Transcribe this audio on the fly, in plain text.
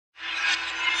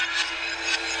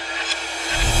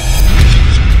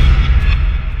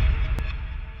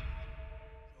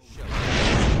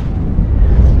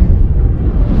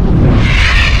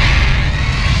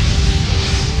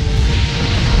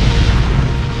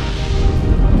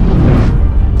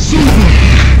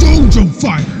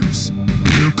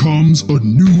comes a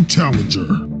new challenger.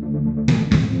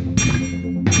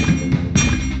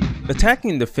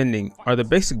 Attacking and defending are the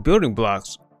basic building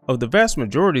blocks of the vast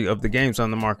majority of the games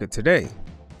on the market today.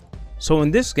 So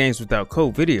in this Games Without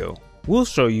Code video, we'll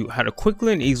show you how to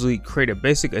quickly and easily create a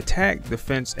basic attack,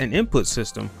 defense, and input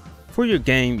system for your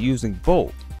game using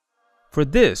Bolt. For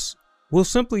this, we'll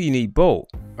simply need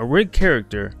Bolt, a rig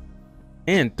character,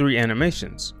 and 3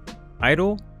 animations: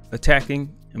 idle,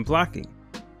 attacking, and blocking.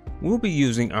 We'll be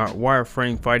using our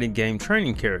wireframe fighting game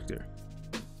training character,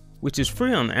 which is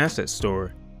free on the asset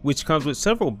store, which comes with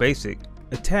several basic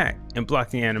attack and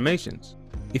blocking animations.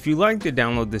 If you'd like to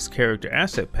download this character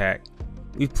asset pack,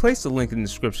 we've placed a link in the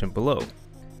description below.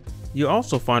 You'll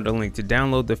also find a link to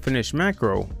download the finished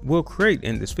macro we'll create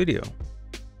in this video.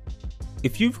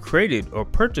 If you've created or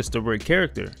purchased a rig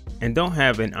character and don't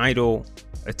have an idle,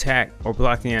 attack, or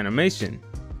blocking animation,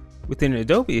 within an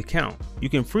Adobe account, you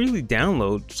can freely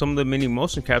download some of the many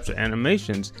motion capture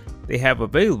animations they have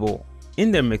available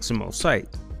in their Mixamo site.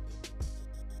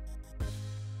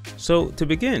 So to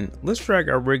begin, let's drag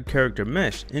our rig character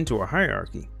mesh into our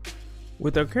hierarchy.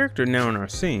 With our character now in our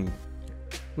scene,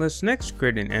 let's next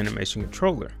create an animation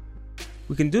controller.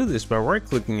 We can do this by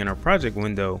right-clicking in our project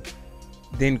window,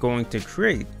 then going to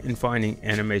create and finding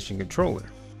animation controller.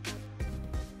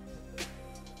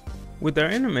 With our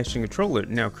animation controller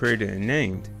now created and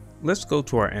named, let's go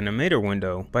to our animator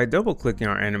window by double-clicking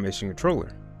our animation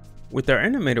controller. With our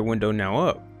animator window now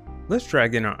up, let's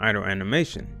drag in our idle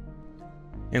animation.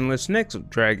 And let's next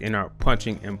drag in our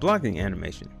punching and blocking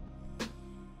animation.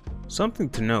 Something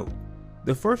to note,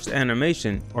 the first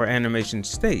animation or animation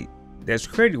state that's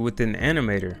created within the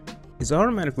animator is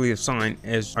automatically assigned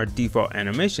as our default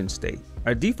animation state.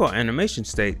 Our default animation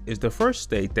state is the first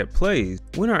state that plays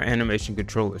when our animation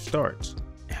controller starts.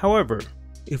 However,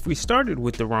 if we started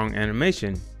with the wrong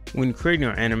animation when creating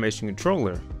our animation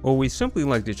controller, or we simply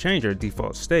like to change our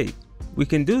default state, we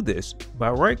can do this by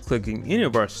right-clicking any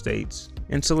of our states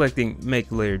and selecting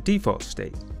Make Layer Default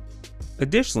State.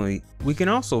 Additionally, we can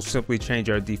also simply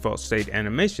change our default state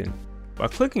animation by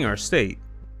clicking our state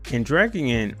and dragging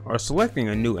in or selecting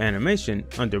a new animation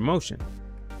under Motion.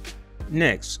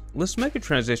 Next, let's make a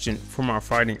transition from our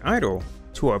fighting idle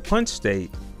to our punch state,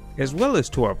 as well as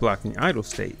to our blocking idle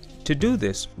state. To do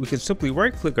this, we can simply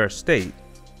right-click our state,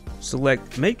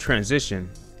 select Make Transition,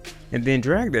 and then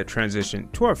drag that transition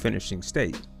to our finishing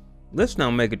state. Let's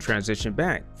now make a transition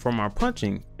back from our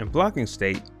punching and blocking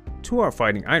state to our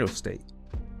fighting idle state.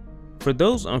 For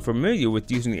those unfamiliar with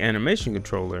using the animation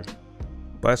controller,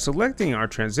 by selecting our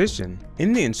transition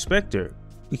in the inspector,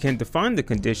 we can define the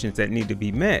conditions that need to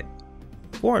be met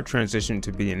for our transition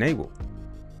to be enabled.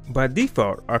 By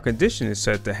default, our condition is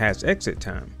set to has exit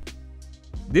time.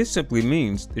 This simply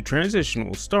means the transition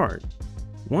will start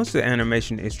once the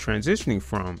animation it's transitioning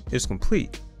from is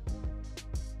complete.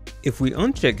 If we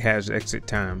uncheck has exit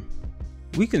time,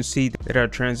 we can see that our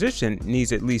transition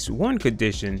needs at least one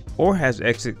condition or has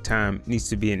exit time needs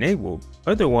to be enabled,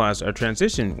 otherwise our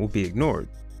transition will be ignored.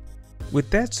 With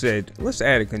that said, let's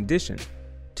add a condition.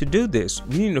 To do this,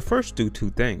 we need to first do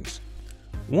 2 things.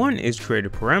 One is create a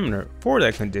parameter for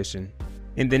that condition,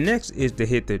 and the next is to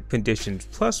hit the conditions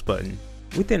plus button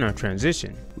within our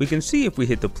transition. We can see if we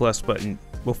hit the plus button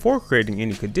before creating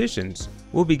any conditions,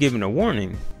 we'll be given a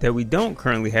warning that we don't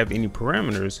currently have any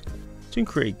parameters to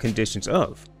create conditions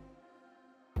of.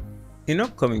 In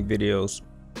upcoming videos,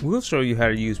 we'll show you how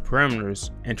to use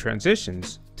parameters and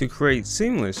transitions to create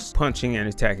seamless punching and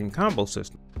attacking combo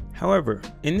system. However,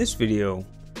 in this video,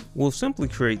 we'll simply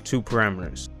create 2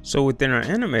 parameters. So within our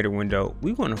animator window,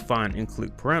 we want to find and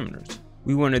click parameters.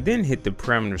 We want to then hit the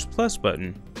parameters plus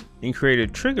button and create a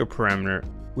trigger parameter,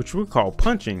 which we'll call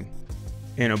punching,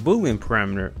 and a boolean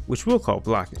parameter, which we'll call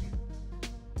blocking.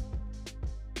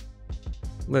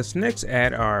 Let's next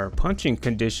add our punching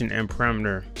condition and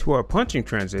parameter to our punching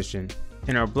transition,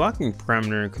 and our blocking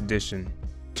parameter and condition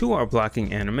to our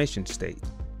blocking animation state.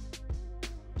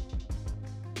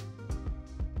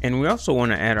 And we also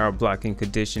want to add our blocking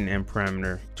condition and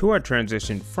parameter to our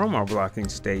transition from our blocking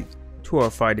state to our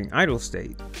fighting idle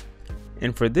state.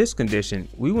 And for this condition,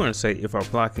 we want to say if our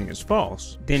blocking is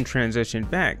false, then transition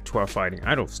back to our fighting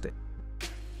idle state.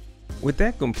 With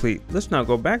that complete, let's now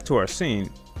go back to our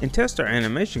scene and test our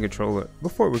animation controller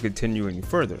before we continue any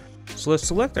further. So let's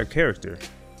select our character,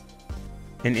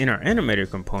 and in our animator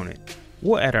component,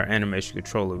 we'll add our animation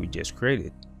controller we just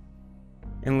created.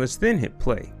 And let's then hit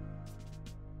play.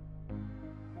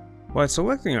 While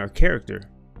selecting our character,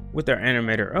 with our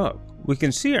animator up, we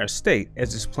can see our state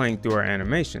as it's playing through our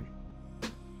animation.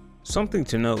 Something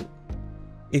to note,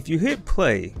 if you hit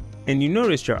play and you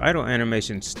notice your idle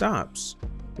animation stops,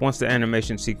 once the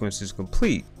animation sequence is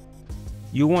complete,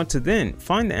 you want to then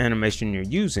find the animation you're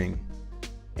using,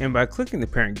 and by clicking the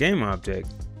parent game object,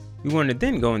 we want to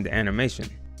then go into animation,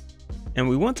 and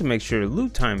we want to make sure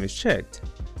loop time is checked,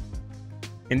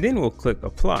 and then we'll click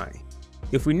apply.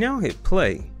 If we now hit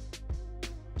play,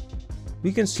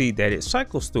 we can see that it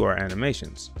cycles through our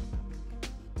animations.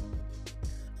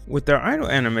 With our idle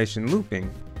animation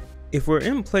looping, if we're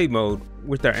in play mode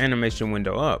with our animation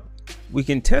window up, we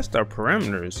can test our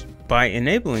parameters by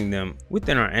enabling them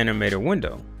within our animator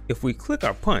window. If we click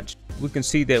our punch, we can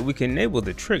see that we can enable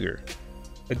the trigger.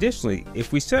 Additionally,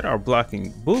 if we set our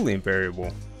blocking Boolean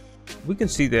variable, we can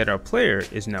see that our player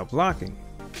is now blocking.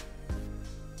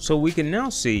 So we can now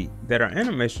see that our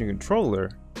animation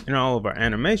controller and all of our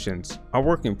animations are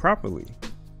working properly.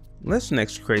 Let's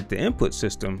next create the input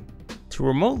system to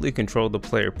remotely control the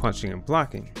player punching and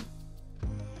blocking.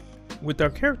 With our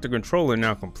character controller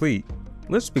now complete,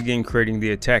 let's begin creating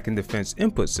the attack and defense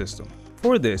input system.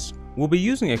 For this, we'll be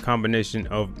using a combination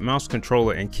of mouse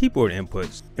controller and keyboard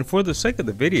inputs, and for the sake of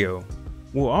the video,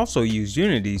 we'll also use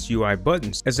Unity's UI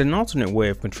buttons as an alternate way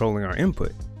of controlling our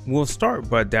input. We'll start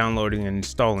by downloading and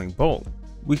installing Bolt.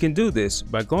 We can do this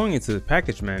by going into the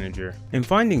package manager and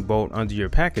finding Bolt under your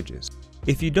packages.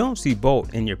 If you don't see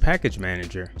Bolt in your package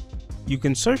manager, you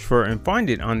can search for it and find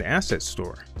it on the asset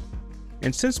store.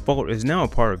 And since Bolt is now a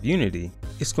part of Unity,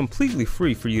 it's completely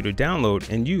free for you to download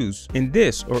and use in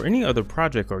this or any other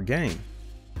project or game.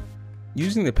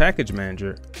 Using the package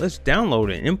manager, let's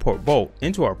download and import Bolt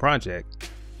into our project.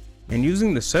 And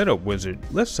using the setup wizard,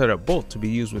 let's set up Bolt to be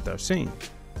used with our scene.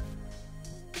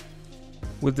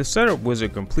 With the setup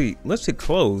wizard complete, let's hit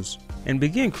close and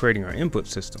begin creating our input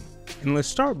system. And let's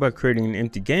start by creating an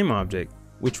empty game object,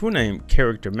 which we'll name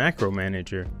Character Macro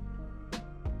Manager,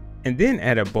 and then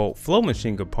add a Bolt Flow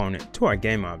Machine component to our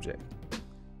game object.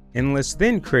 And let's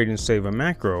then create and save a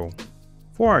macro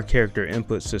for our character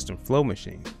input system flow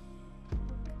machine.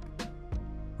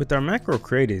 With our macro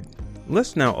created,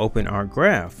 let's now open our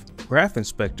graph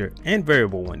inspector, and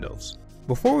variable windows.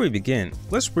 Before we begin,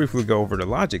 let's briefly go over the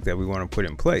logic that we want to put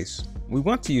in place. We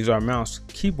want to use our mouse,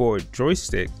 keyboard,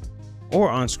 joystick, or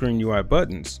on-screen UI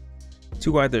buttons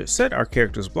to either set our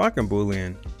character's blocking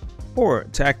boolean or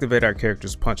to activate our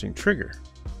character's punching trigger.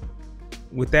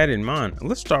 With that in mind,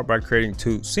 let's start by creating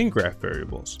two scene graph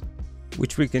variables,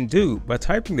 which we can do by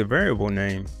typing the variable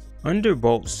name under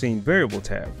Bolt Scene Variable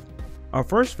tab. Our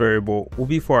first variable will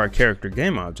be for our character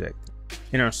game object,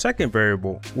 and our second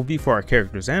variable will be for our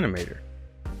character's animator.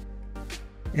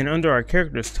 And under our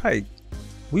character's type,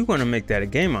 we want to make that a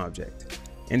game object,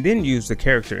 and then use the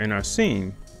character in our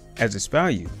scene as its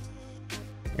value.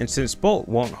 And since Bolt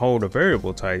won't hold a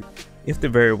variable type, if the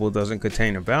variable doesn't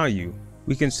contain a value,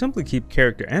 we can simply keep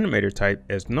character animator type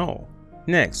as null.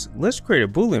 Next, let's create a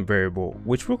Boolean variable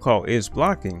which we'll call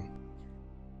isBlocking,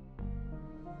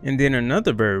 and then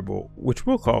another variable which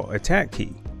we'll call attack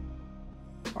key.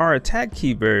 Our attack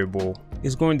key variable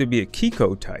is going to be a key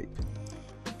code type,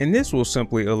 and this will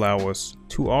simply allow us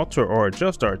to alter or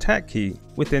adjust our attack key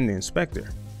within the inspector.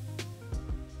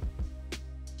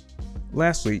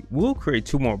 Lastly, we'll create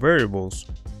two more variables,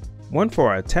 one for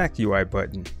our attack UI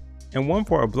button and one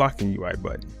for our blocking UI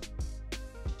button.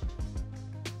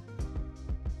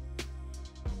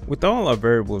 With all our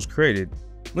variables created,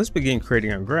 let's begin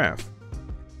creating our graph.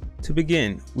 To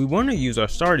begin, we want to use our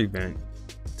start event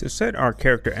to set our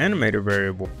character animator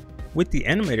variable with the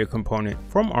animator component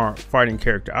from our fighting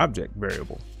character object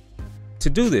variable. To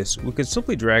do this, we can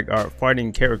simply drag our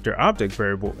fighting character object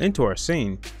variable into our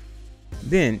scene.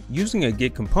 Then, using a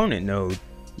get component node,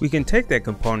 we can take that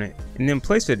component and then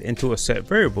place it into a set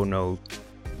variable node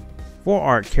for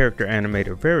our character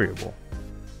animator variable.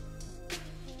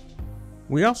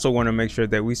 We also want to make sure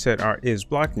that we set our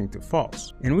isBlocking to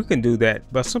false, and we can do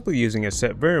that by simply using a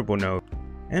set variable node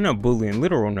and a Boolean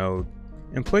literal node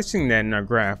and placing that in our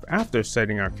graph after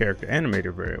setting our character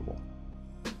animator variable.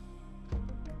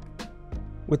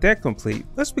 With that complete,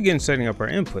 let's begin setting up our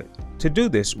input. To do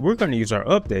this, we're going to use our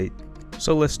update,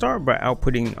 so let's start by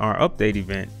outputting our update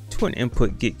event to an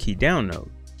input getKeyDown node.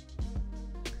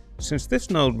 Since this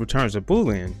node returns a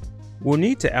Boolean, we'll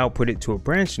need to output it to a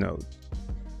branch node.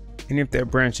 And if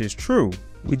that branch is true,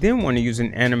 we then want to use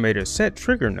an animator set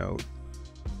trigger node.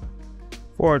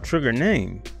 For our trigger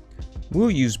name, we'll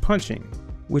use punching,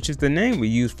 which is the name we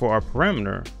use for our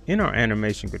parameter in our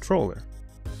animation controller.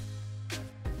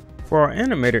 For our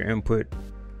animator input,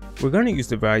 we're going to use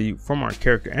the value from our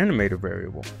character animator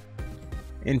variable.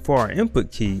 And for our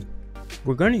input key,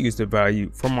 we're going to use the value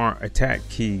from our attack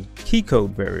key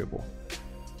keycode variable.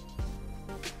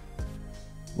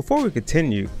 Before we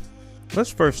continue, Let's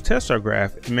first test our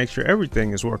graph and make sure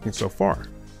everything is working so far.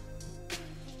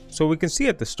 So we can see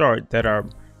at the start that our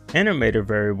animator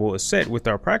variable is set with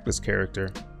our practice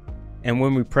character, and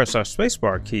when we press our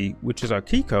spacebar key, which is our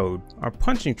key code, our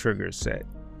punching trigger is set.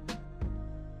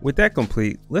 With that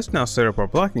complete, let's now set up our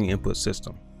blocking input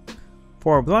system.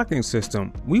 For our blocking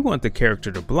system, we want the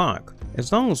character to block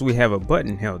as long as we have a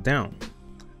button held down.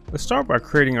 Let's start by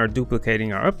creating or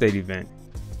duplicating our update event,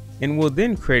 and we'll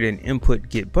then create an input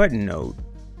get button node.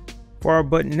 For our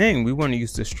button name, we want to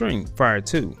use the string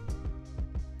fire2.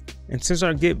 And since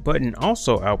our get button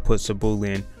also outputs a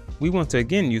boolean, we want to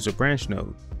again use a branch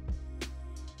node.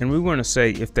 And we want to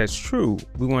say if that's true,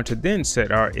 we want to then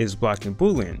set our isBlocking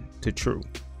boolean to true.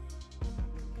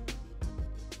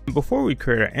 Before we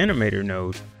create our animator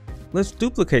node, let's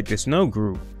duplicate this node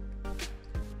group.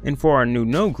 And for our new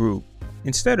node group,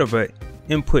 instead of an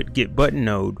input get button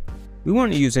node, we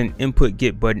want to use an input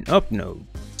get button up node,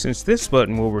 since this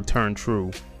button will return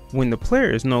true when the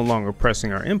player is no longer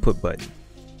pressing our input button.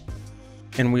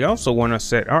 And we also want to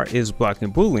set our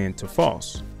isBlocking boolean to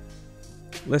false.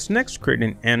 Let's next create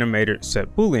an animator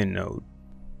set boolean node.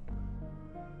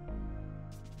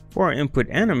 For our input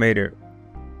animator,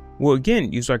 we'll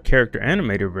again use our character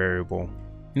animator variable,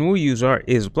 and we'll use our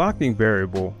isBlocking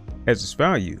variable as its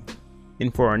value.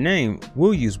 And for our name,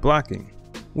 we'll use blocking,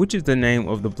 which is the name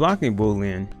of the blocking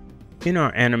boolean in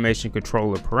our animation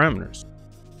controller parameters.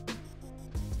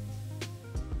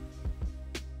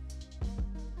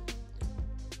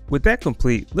 With that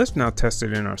complete, let's now test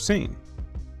it in our scene.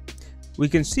 We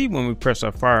can see when we press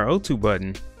our Fire O2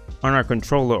 button on our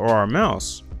controller or our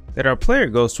mouse that our player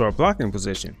goes to our blocking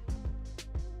position.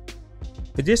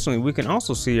 Additionally, we can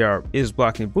also see our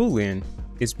isBlocking boolean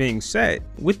is being set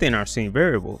within our scene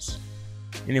variables.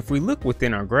 And if we look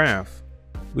within our graph,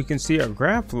 we can see our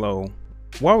graph flow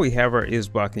while we have our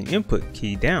isBlocking input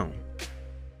key down.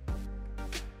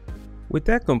 With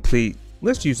that complete,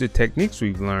 let's use the techniques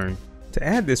we've learned to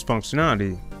add this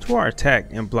functionality to our attack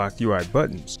and block UI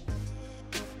buttons.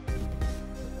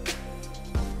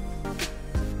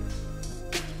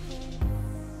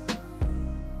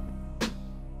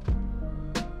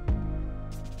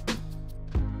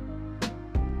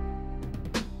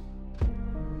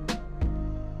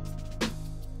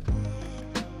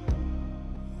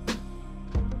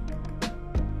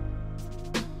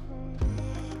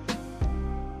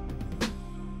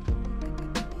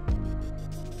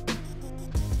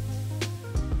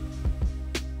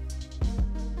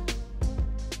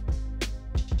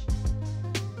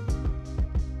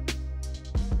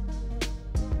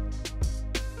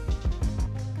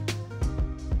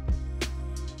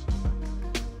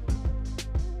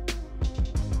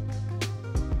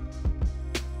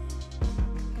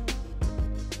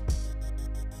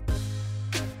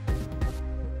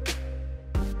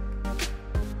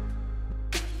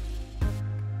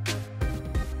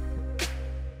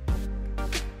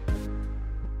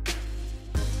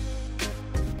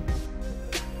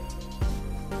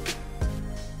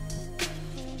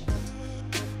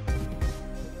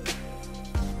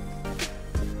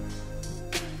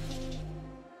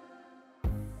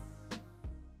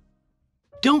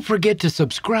 Don't forget to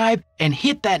subscribe and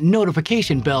hit that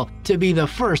notification bell to be the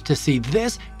first to see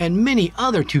this and many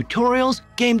other tutorials,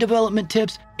 game development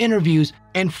tips, interviews,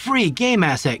 and free game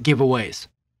asset giveaways.